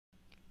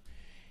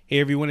Hey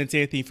everyone, it's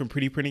Anthony from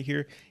Pretty Printing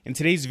here. In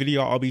today's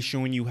video, I'll be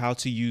showing you how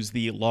to use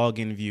the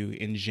login view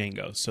in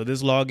Django. So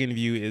this login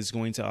view is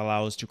going to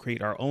allow us to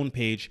create our own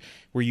page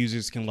where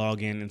users can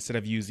log in instead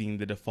of using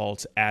the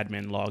default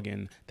admin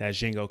login that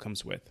Django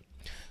comes with.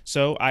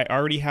 So I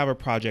already have a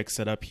project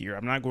set up here.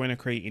 I'm not going to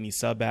create any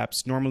sub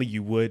apps. Normally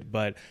you would,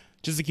 but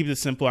just to keep this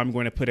simple, I'm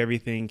going to put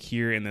everything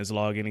here in this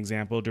login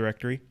example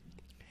directory.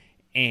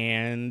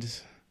 And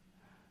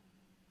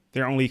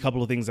there are only a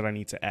couple of things that I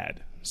need to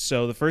add.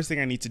 So the first thing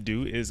I need to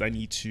do is I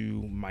need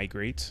to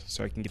migrate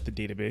so I can get the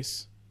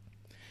database.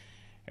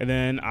 And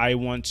then I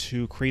want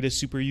to create a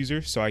super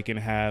user so I can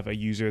have a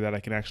user that I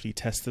can actually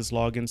test this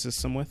login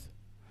system with.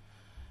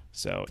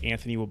 So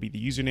Anthony will be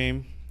the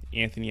username.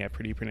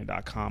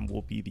 Anthony@prettyprinted.com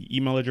will be the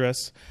email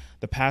address.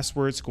 The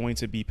password's going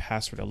to be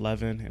password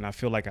 11, and I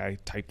feel like I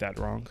typed that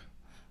wrong.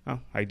 Oh,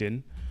 I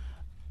didn't.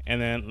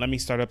 And then let me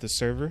start up the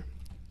server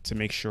to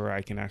make sure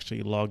I can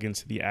actually log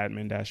into the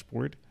admin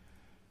dashboard.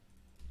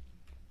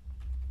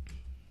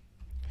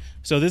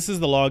 So this is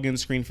the login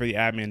screen for the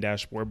admin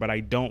dashboard, but I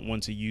don't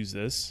want to use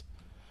this.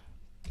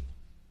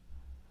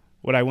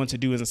 What I want to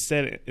do is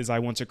instead is I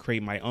want to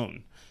create my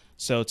own.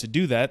 So to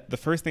do that, the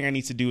first thing I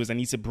need to do is I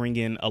need to bring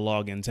in a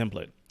login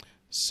template.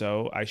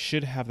 So I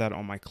should have that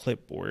on my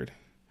clipboard.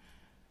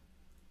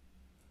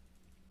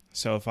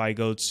 So if I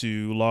go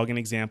to login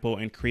example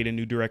and create a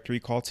new directory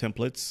called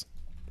templates,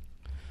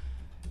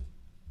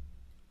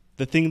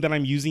 the thing that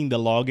I'm using, the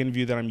login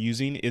view that I'm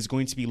using, is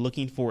going to be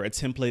looking for a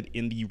template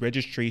in the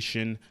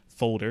registration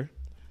folder.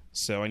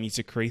 So I need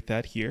to create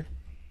that here.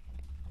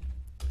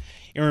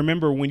 And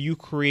remember, when you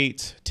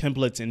create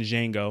templates in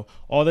Django,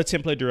 all the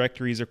template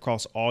directories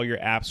across all your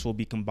apps will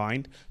be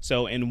combined.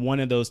 So in one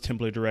of those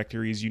template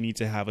directories, you need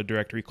to have a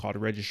directory called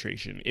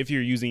registration. If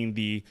you're using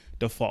the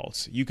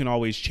defaults, you can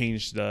always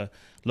change the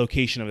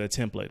location of the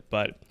template.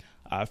 But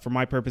for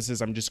my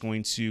purposes, I'm just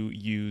going to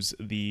use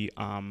the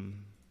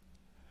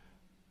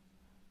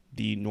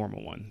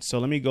normal one. So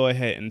let me go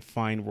ahead and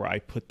find where I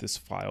put this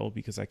file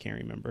because I can't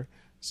remember.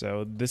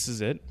 So this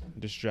is it. I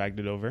just dragged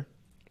it over.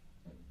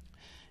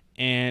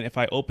 And if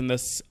I open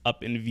this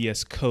up in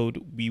VS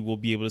Code, we will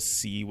be able to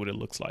see what it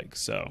looks like.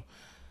 So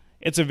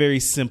it's a very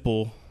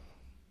simple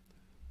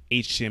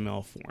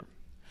HTML form.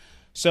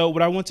 So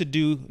what I want to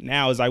do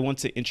now is I want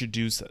to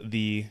introduce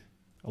the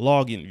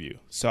login view.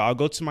 So I'll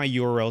go to my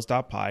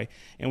urls.py,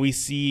 and we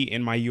see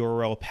in my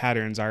URL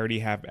patterns I already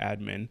have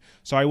admin.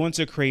 So I want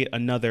to create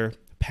another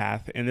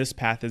path, and this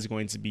path is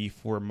going to be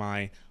for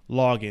my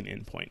login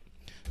endpoint.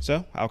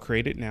 So I'll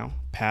create it now,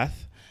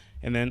 path,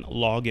 and then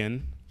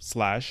login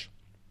 /.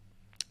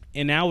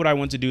 And now what I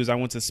want to do is I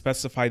want to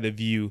specify the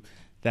view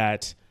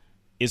that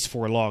is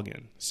for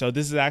login. So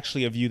this is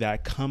actually a view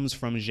that comes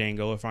from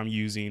Django if I'm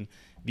using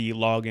the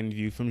login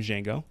view from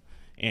Django.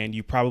 And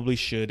you probably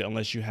should,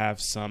 unless you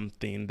have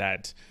something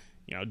that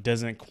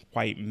doesn't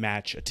quite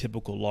match a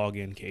typical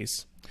login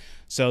case.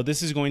 So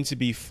this is going to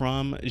be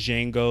from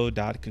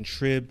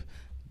Django.contrib,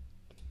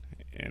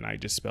 and I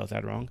just spelled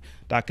that wrong,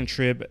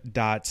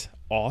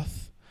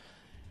 .contrib.auth,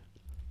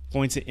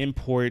 going to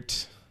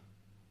import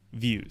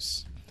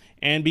views.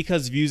 And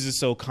because views is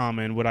so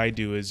common, what I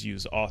do is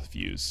use auth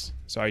views.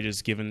 So I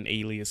just give an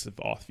alias of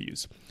auth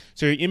views.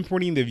 So you're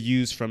importing the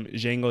views from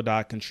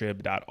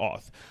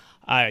Django.contrib.auth.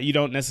 You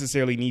don't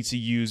necessarily need to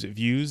use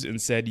views.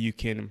 Instead, you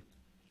can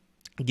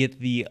get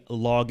the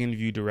login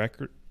view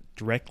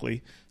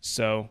directly.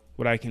 So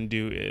what I can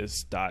do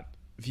is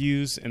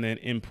 .views and then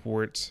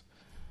import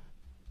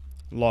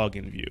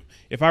login view.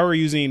 If I were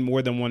using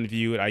more than one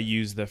view, I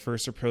use the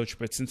first approach.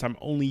 But since I'm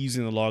only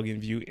using the login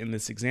view in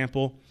this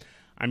example,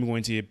 I'm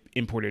going to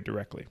import it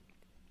directly.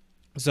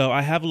 So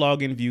I have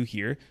login view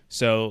here.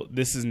 So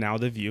this is now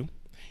the view,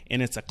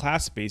 and it's a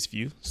class-based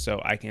view.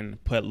 So I can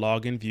put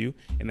login view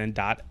and then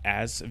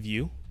 .as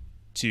view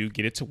to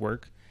get it to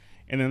work.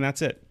 And then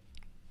that's it.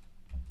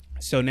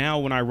 So now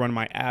when I run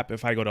my app,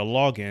 if I go to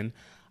login,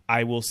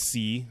 I will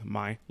see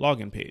my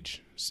login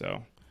page.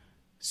 So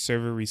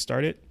server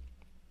restarted.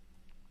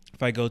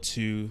 If I go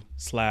to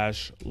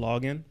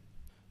 /login,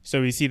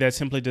 so we see that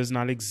template does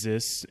not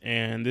exist,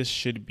 and this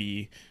should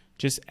be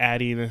just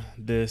adding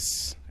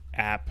this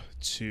app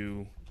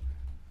to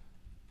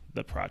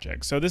the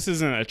project. So this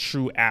isn't a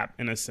true app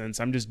in a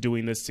sense. I'm just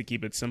doing this to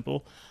keep it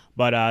simple,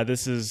 but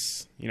this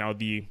is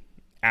the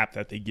app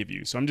that they give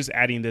you. So I'm just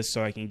adding this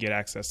so I can get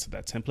access to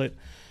that template.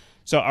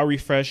 So I'll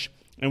refresh,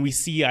 and we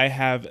see I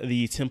have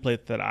the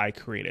template that I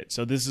created.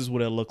 So this is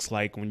what it looks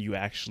like when you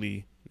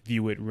actually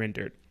view it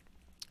rendered.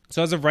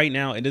 So as of right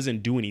now, it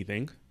doesn't do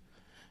anything.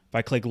 If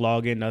I click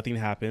login, nothing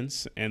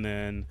happens. And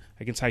then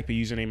I can type a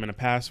username and a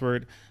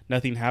password,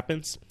 nothing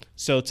happens.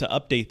 So to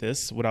update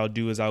this, what I'll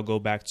do is I'll go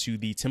back to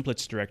the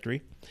templates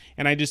directory,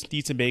 and I just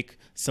need to make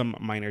some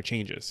minor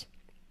changes.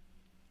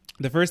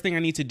 The first thing I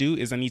need to do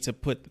is I need to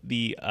put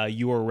the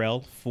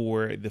URL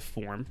for the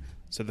form.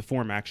 So the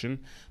form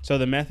action. So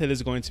the method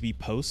is going to be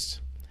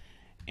post,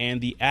 and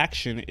the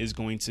action is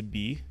going to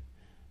be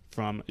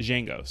from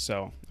Django.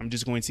 So I'm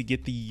just going to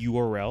get the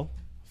URL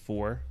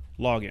for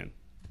login,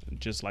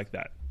 just like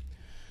that.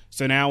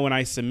 So now when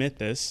I submit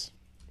this,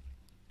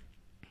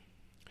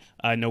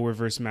 no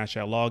reverse match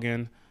at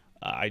login.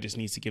 I just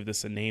need to give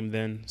this a name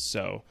then.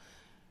 So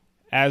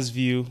as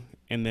view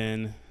and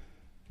then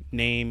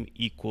name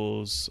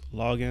equals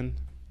login,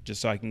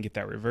 just so I can get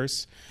that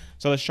reverse.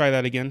 So let's try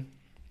that again.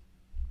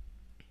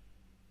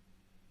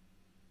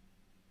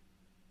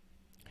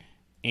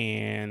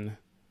 And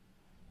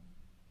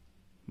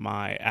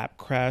my app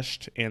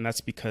crashed, and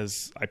that's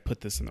because I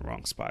put this in the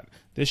wrong spot.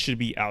 This should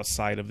be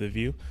outside of the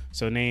view.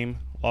 So name,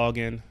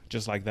 login,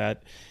 just like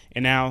that.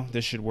 And now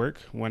this should work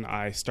when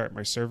I start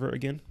my server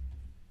again.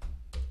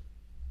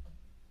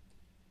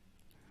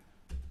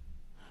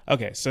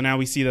 Okay, so now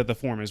we see that the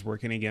form is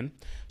working again.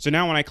 So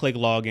now when I click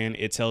login,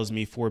 it tells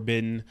me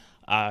forbidden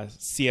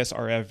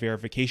CSRF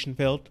verification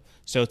failed.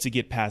 So to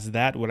get past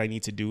that, what I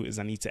need to do is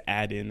I need to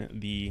add in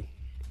the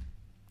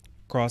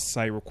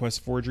cross-site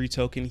request forgery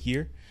token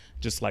here,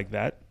 just like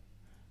that.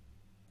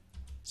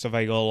 So if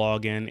I go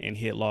login and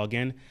hit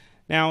login,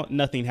 now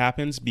nothing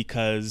happens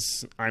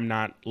because I'm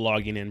not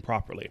logging in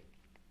properly.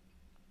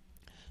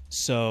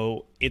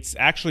 So it's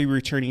actually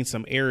returning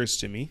some errors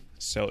to me.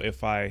 So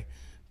if I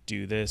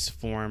do this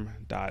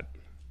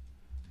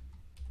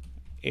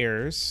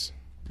form.errors,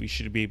 we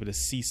should be able to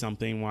see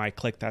something when I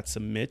click that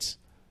submit.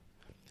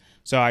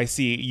 So I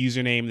see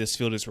username, this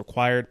field is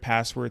required,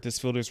 password, this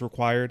field is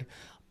required.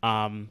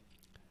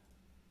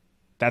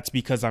 That's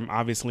because I'm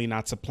obviously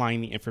not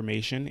supplying the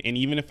information. And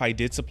even if I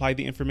did supply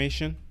the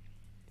information,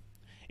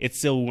 it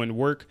still wouldn't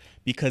work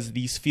because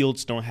these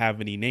fields don't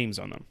have any names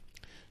on them.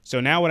 So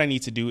now what I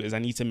need to do is I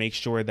need to make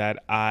sure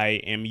that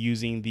I am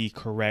using the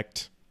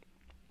correct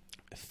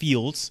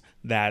fields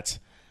that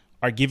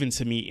are given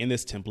to me in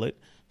this template.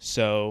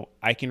 So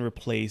I can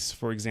replace,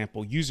 for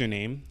example,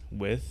 username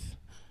with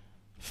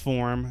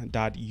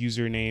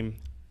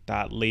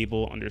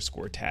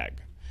form.username.label_tag.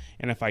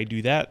 And if I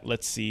do that,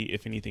 let's see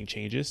if anything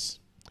changes.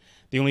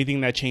 The only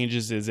thing that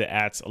changes is it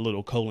adds a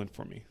little colon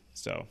for me.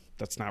 So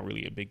that's not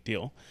really a big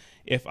deal.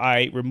 If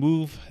I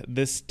remove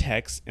this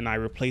text and I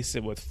replace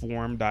it with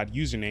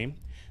form.username,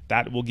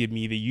 that will give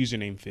me the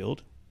username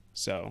field.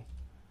 So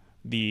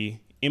the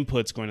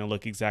input's going to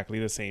look exactly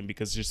the same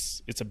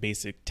because it's a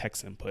basic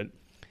text input.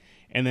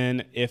 And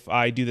then if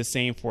I do the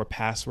same for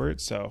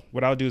password, so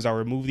what I'll do is I'll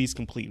remove these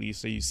completely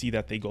so you see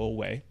that they go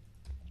away.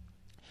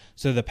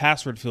 So the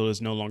password field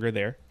is no longer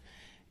there.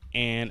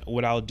 And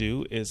what I'll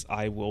do is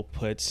I will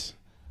put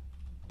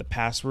the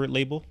password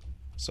label,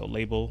 so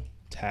label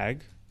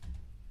tag,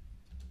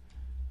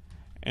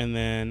 and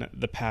then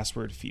the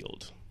password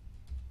field.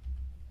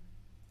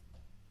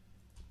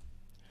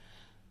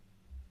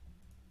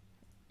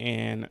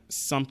 And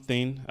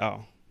something,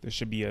 oh, there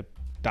should be a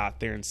dot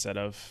there instead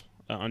of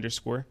an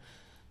underscore.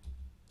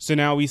 So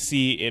now we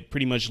see it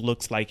pretty much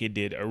looks like it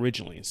did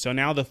originally. So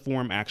now the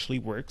form actually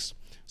works.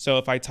 So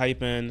if I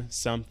type in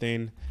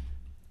something,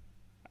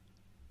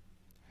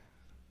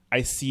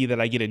 I see that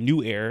I get a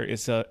new error. It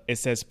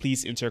says,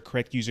 please enter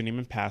correct username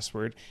and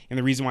password. And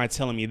the reason why it's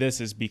telling me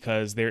this is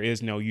because there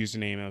is no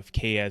username of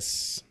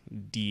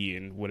KSD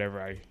and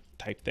whatever I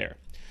typed there.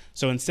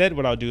 So instead,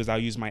 what I'll do is I'll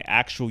use my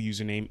actual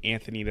username,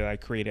 Anthony, that I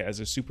created as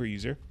a super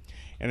user.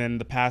 And then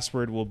the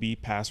password will be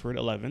password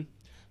 11.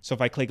 So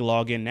if I click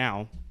login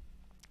now,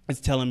 it's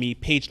telling me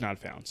page not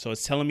found. So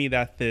it's telling me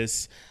that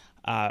this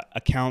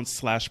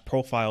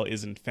account/profile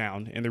isn't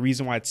found. And the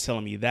reason why it's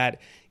telling me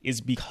that is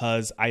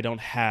because I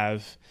don't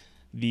have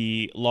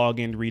the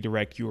login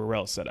redirect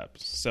URL set up.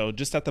 So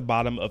just at the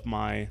bottom of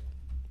my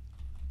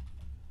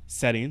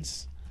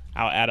settings,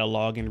 I'll add a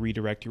login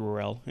redirect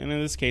URL. And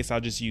in this case,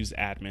 I'll just use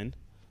admin.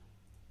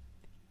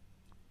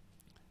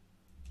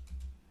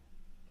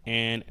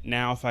 And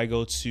now if I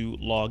go to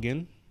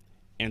login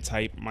and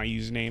type my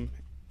username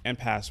and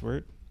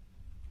password,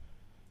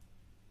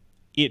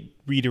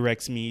 it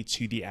redirects me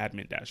to the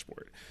admin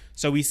dashboard.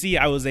 So we see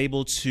I was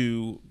able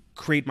to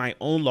create my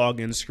own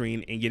login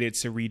screen and get it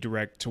to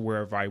redirect to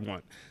wherever I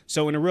want.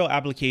 So in a real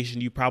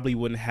application, you probably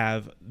wouldn't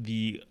have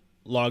the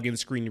login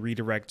screen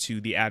redirect to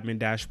the admin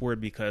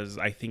dashboard because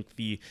I think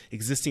the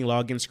existing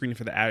login screen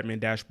for the admin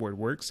dashboard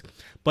works.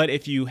 But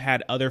if you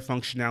had other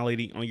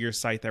functionality on your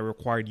site that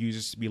required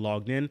users to be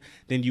logged in,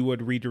 then you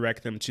would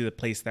redirect them to the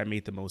place that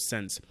made the most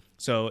sense.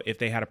 So if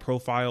they had a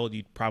profile,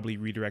 you'd probably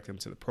redirect them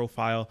to the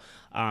profile.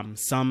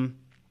 Some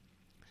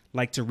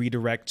like to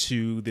redirect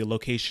to the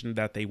location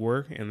that they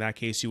were. In that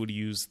case, you would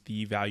use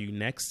the value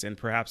next, and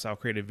perhaps I'll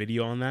create a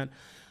video on that.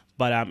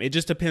 But it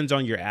just depends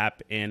on your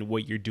app and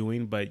what you're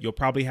doing, but you'll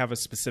probably have a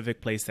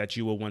specific place that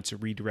you will want to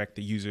redirect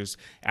the users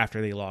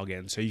after they log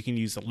in. So you can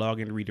use the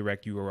login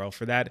redirect URL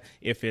for that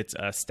if it's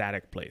a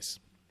static place.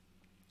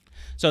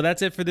 So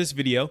that's it for this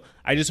video.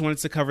 I just wanted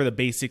to cover the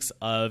basics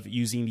of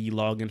using the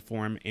login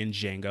form in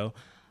Django.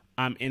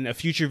 In a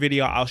future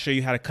video, I'll show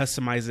you how to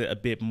customize it a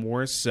bit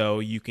more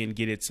so you can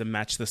get it to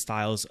match the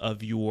styles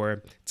of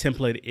your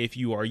template if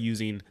you are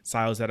using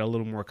styles that are a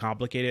little more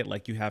complicated,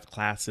 like you have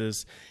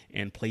classes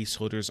and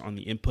placeholders on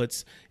the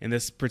inputs. In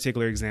this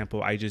particular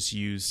example, I just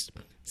used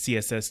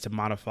CSS to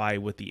modify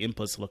what the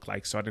inputs look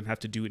like, so I didn't have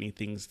to do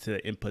anything to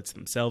the inputs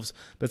themselves,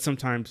 but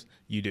sometimes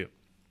you do.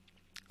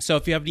 So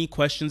if you have any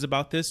questions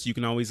about this, you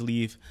can always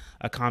leave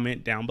a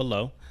comment down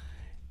below.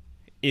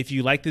 If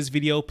you like this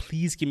video,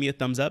 please give me a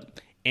thumbs up.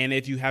 And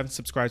if you haven't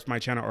subscribed to my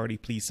channel already,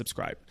 please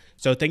subscribe.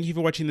 So thank you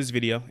for watching this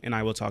video, and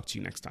I will talk to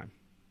you next time.